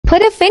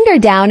Put a finger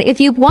down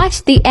if you've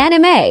watched the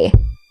anime.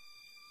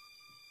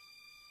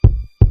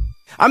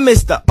 I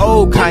miss the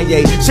old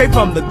Kanye, straight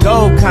from the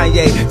gold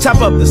Kanye. Chop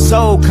up the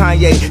soul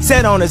Kanye,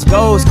 set on his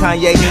goals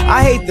Kanye.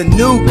 I hate the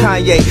new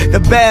Kanye, the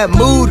bad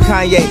mood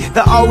Kanye,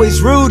 the always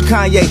rude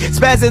Kanye,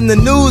 spaz in the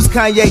news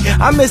Kanye.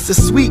 I miss the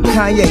sweet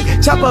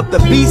Kanye, chop up the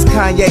beats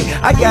Kanye.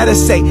 I gotta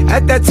say,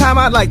 at that time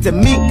I'd like to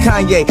meet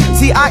Kanye.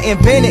 See, I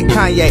invented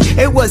Kanye,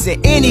 it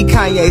wasn't any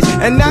Kanye's.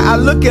 And now I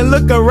look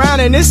around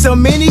and there's so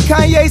many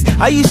Kanye's.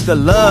 I used to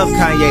love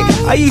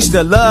Kanye, I used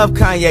to love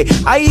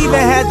Kanye. I even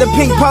had the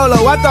pink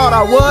polo, I thought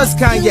I was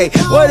Kanye.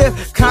 What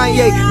if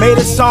Kanye made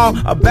a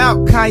song about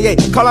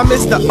Kanye? Call him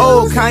Mr.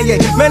 Old Kanye.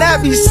 Man,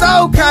 that'd be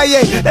so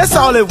Kanye. That's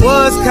all it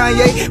was,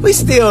 Kanye. We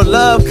still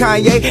love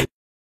Kanye.